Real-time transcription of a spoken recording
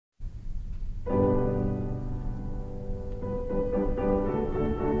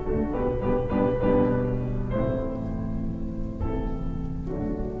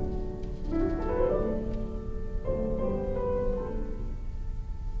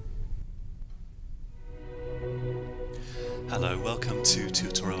Hello, welcome to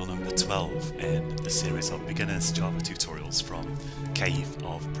tutorial number 12 in the series of beginners Java tutorials from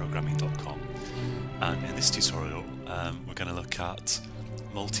caveofprogramming.com. And in this tutorial we're going to look at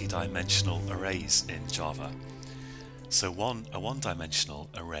multi-dimensional arrays in Java. So a one-dimensional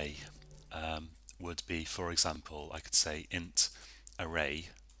array would be, for example, I could say int array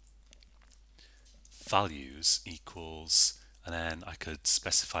values equals, and then I could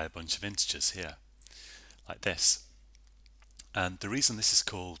specify a bunch of integers here like this. And the reason this is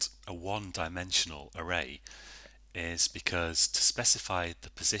called a one-dimensional array is because to specify the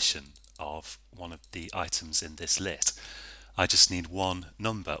position of one of the items in this lit, I just need one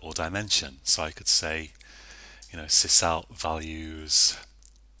number or dimension. So I could say, sysout values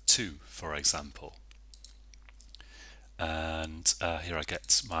 2, for example. And here I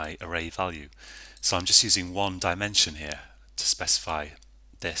get my array value. So I'm just using one dimension here to specify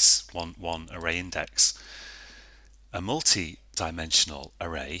this one array index. A multi-dimensional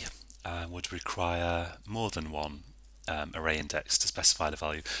array would require more than one array index to specify the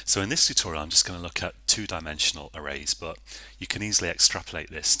value. So in this tutorial I'm just going to look at two-dimensional arrays, but you can easily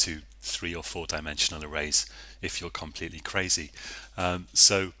extrapolate this to 3 or 4 dimensional arrays if you're completely crazy.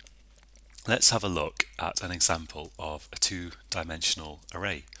 So let's have a look at an example of a two-dimensional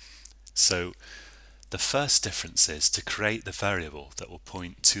array. So the first difference is to create the variable that will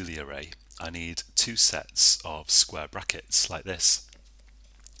point to the array, I need two sets of square brackets like this.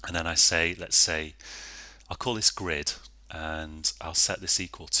 And then I say, let's say, I'll call this grid and I'll set this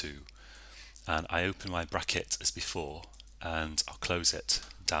equal to, and I open my bracket as before and I'll close it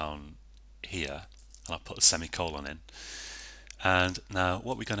down here and I'll put a semicolon in. And now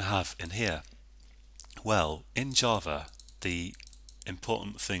what we're going to have in here? Well, in Java, the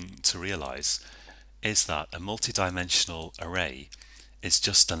important thing to realize is that a multi-dimensional array is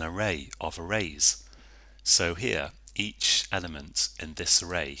just an array of arrays. So here, each element in this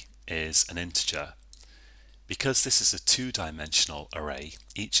array is an integer. Because this is a two-dimensional array,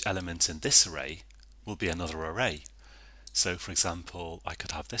 each element in this array will be another array. So for example, I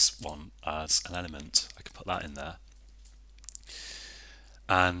could have this one as an element. I could put that in there.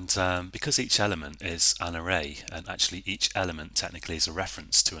 And because each element is an array, and actually each element technically is a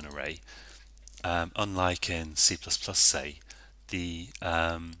reference to an array, unlike in C++, say, the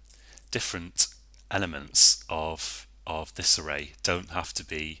different elements of this array don't have to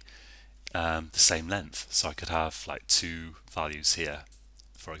be the same length. So I could have like 2 values here,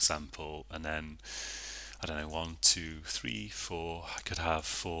 for example, and then I don't know, 1, 2, 3, 4. I could have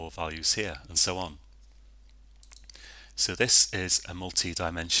 4 values here, and so on. So this is a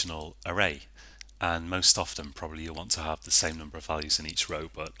multi-dimensional array, and most often probably you'll want to have the same number of values in each row,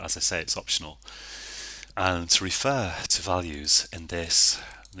 but as I say, it's optional. And to refer to values in this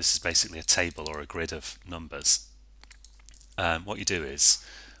is basically a table or a grid of numbers. What you do is,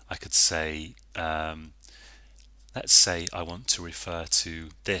 I could say, let's say I want to refer to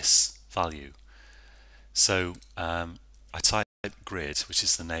this value. So I type grid, which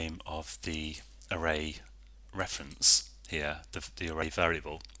is the name of the array reference here, the array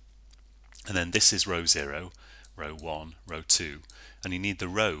variable, and then this is row 0, row 1, row 2, and you need the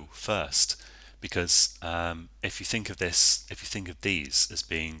row first, because if you think of these as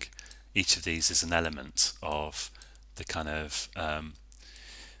being, each of these is an element of the kind of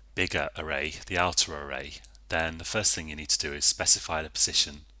bigger array, the outer array, then the first thing you need to do is specify the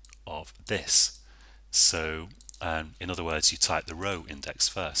position of this. So in other words, you type the row index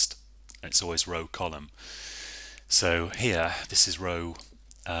first. It's always row column. So here, this is row,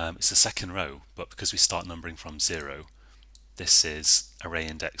 it's the second row, but because we start numbering from 0, this is array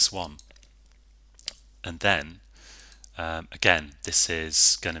index 1. And then again, this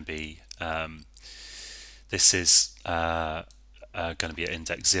is going to be going to be at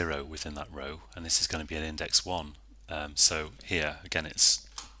index 0 within that row, and this is going to be at index 1. So here again, it's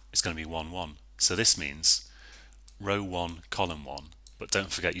going to be 1 1. So this means row 1 column 1, but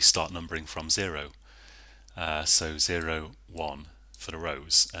don't forget you start numbering from 0. So 0 1 for the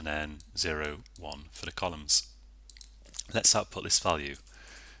rows, and then 0 1 for the columns. Let's output this value,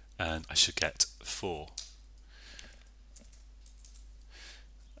 and I should get 4.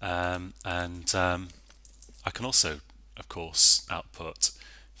 I can also, of course, output,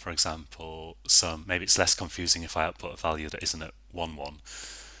 for example, maybe it's less confusing if I output a value that isn't at 1 1.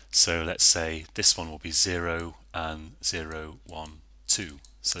 So let's say this one will be 0 and 0 1 2.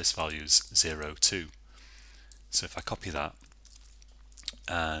 So this value is 0 2. So if I copy that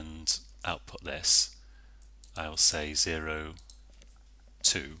and output this, I will say 0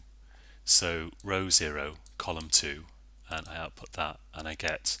 2. So row 0 column 2, and I output that and I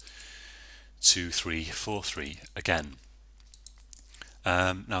get 2 3 4 3 again.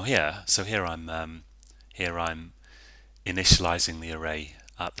 Now here I'm initializing the array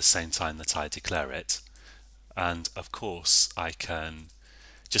at the same time that I declare it, and of course I can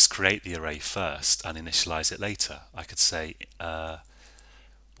just create the array first and initialize it later. I could say,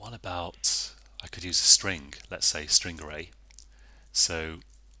 what about, I could use a string, let's say string array. So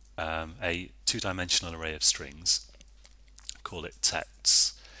a two-dimensional array of strings, call it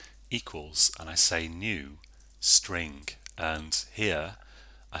texts, equals, and I say new string, and here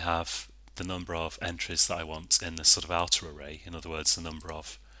I have the number of entries that I want in the sort of outer array, in other words the number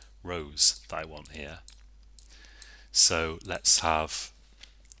of rows that I want here. So let's have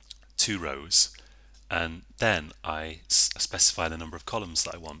 2 rows, and then I specify the number of columns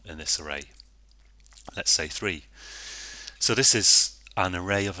that I want in this array. Let's say 3. So this is an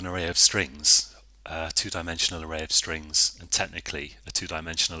array of strings, a two-dimensional array of strings, and technically a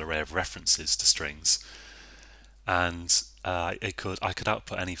two-dimensional array of references to strings. And I could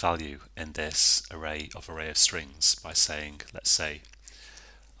output any value in this array of strings by saying, let's say,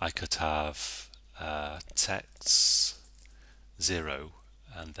 I could have text 0,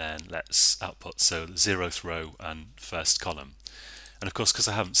 and then let's output so the 0th row and first column. And of course, because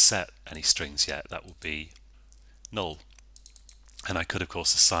I haven't set any strings yet, that will be null. And I could of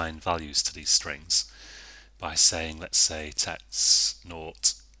course assign values to these strings by saying, let's say, text 0,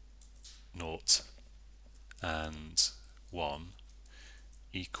 0 and 1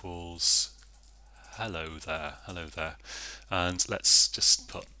 equals hello there, and let's just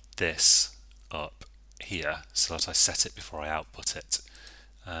put this up here so that I set it before I output it,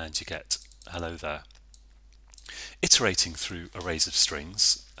 and you get hello there. Iterating through arrays of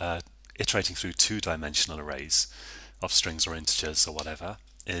strings, iterating through two-dimensional arrays of strings or integers or whatever,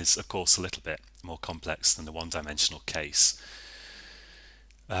 is of course a little bit more complex than the one-dimensional case.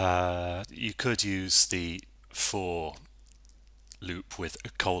 You could use the for loop with a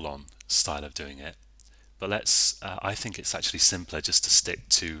colon style of doing it, but I think it's actually simpler just to stick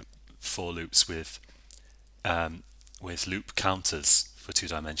to for loops with loop counters for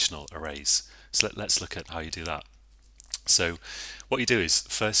two-dimensional arrays. So let's look at how you do that. So what you do is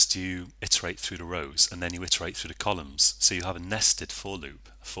first you iterate through the rows, and then you iterate through the columns. So you have a nested for loop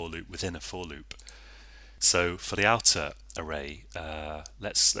within a for loop. So for the outer array,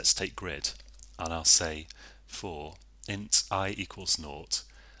 let's take grid, and I'll say for int I equals 0,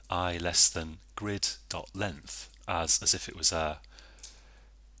 I less than grid.length, as if it was a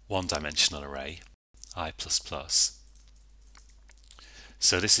one-dimensional array, I++.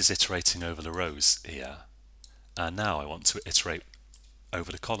 So this is iterating over the rows here, and now I want to iterate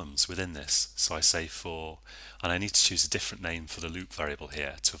over the columns within this. So I say for, and I need to choose a different name for the loop variable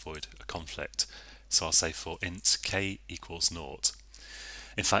here to avoid a conflict. So I'll say for int k equals 0.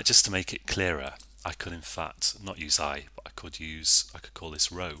 In fact, just to make it clearer, I could in fact not use I, but I could call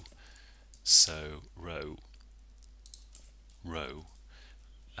this row. So row,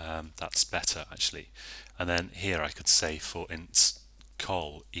 that's better actually. And then here I could say for int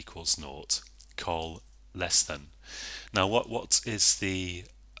col equals 0, col less than. Now what is the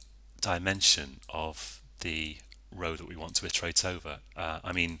dimension of the row that we want to iterate over?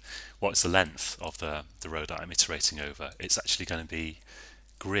 I mean, what's the length of the row that I'm iterating over? It's actually going to be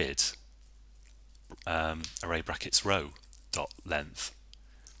grid array brackets row dot length,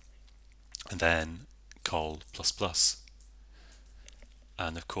 and then col plus plus.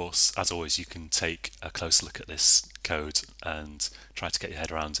 And of course, as always, you can take a closer look at this code and try to get your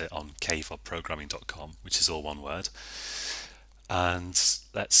head around it on kvobprogramming.com, which is all one word. And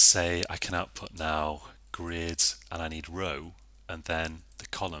let's say I can output now grid, and I need row, and then the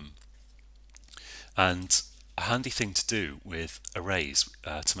column. And a handy thing to do with arrays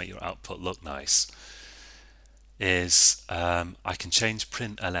to make your output look nice is I can change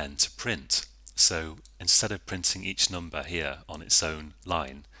println to print. So instead of printing each number here on its own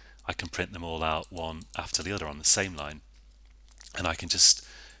line, I can print them all out one after the other on the same line. And I can just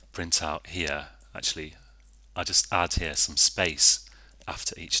print out here, actually, I just add here some space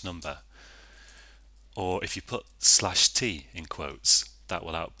after each number. Or if you put /t in quotes, that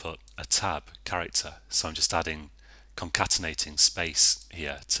will output a tab character. So I'm just concatenating space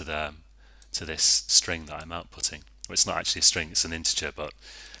here to this string that I'm outputting. Well, it's not actually a string, it's an integer, but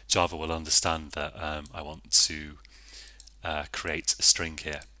Java will understand that I want to create a string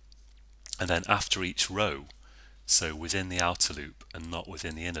here. And then after each row, so within the outer loop and not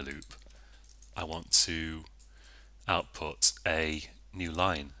within the inner loop, I want to output a new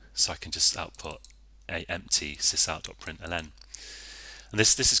line. So I can just output a empty sysout.println. And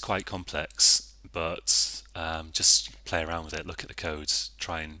this is quite complex, but just play around with it, look at the code,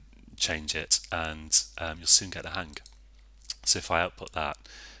 try and change it, and you'll soon get the hang. So if I output that,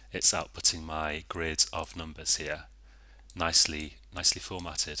 it's outputting my grid of numbers here, nicely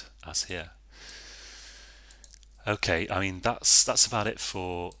formatted as here. Okay, I mean that's about it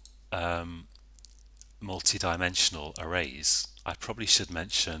for multi-dimensional arrays. I probably should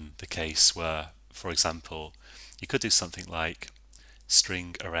mention the case where, for example, you could do something like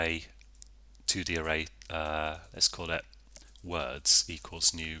string array, 2D array, let's call it words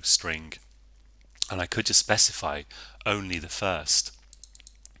equals new string, and I could just specify only the first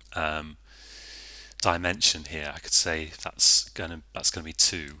dimension here. I could say that's gonna be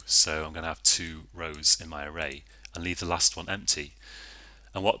 2, so I'm gonna have 2 rows in my array and leave the last one empty.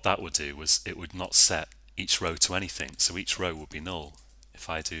 And what that would do was it would not set each row to anything, so each row would be null. If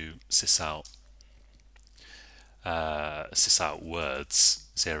I do sysout words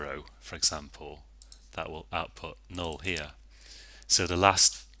 0, for example, that will output null here. So the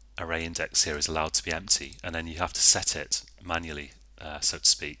last array index here is allowed to be empty, and then you have to set it manually, so to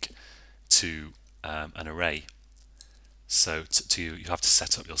speak, to an array. So you have to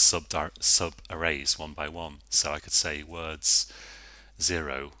set up your sub arrays one by one. So I could say words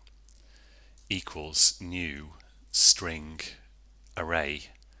 0 equals new string array.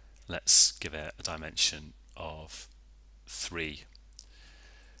 Let's give it a dimension of 3,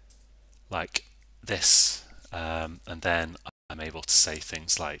 like this, and then I'm able to say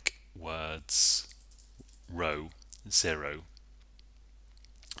things like words row 0,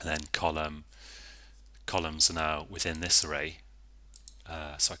 and then columns are now within this array,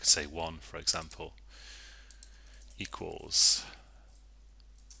 so I could say 1, for example, equals,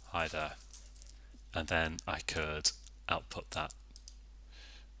 hi there, and then I could output that,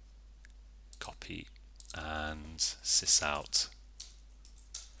 copy and sysout,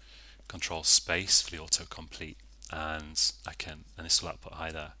 control space for the autocomplete, and this will output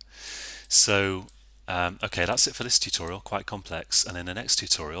hi there. So okay, that's it for this tutorial, quite complex, and in the next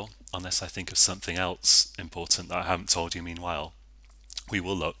tutorial, unless I think of something else important that I haven't told you meanwhile, we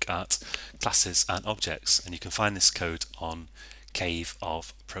will look at classes and objects, and you can find this code on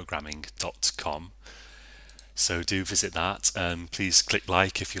caveofprogramming.com. So do visit that, and please click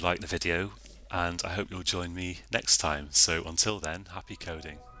like if you like the video, and I hope you'll join me next time. So until then, happy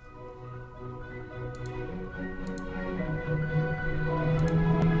coding.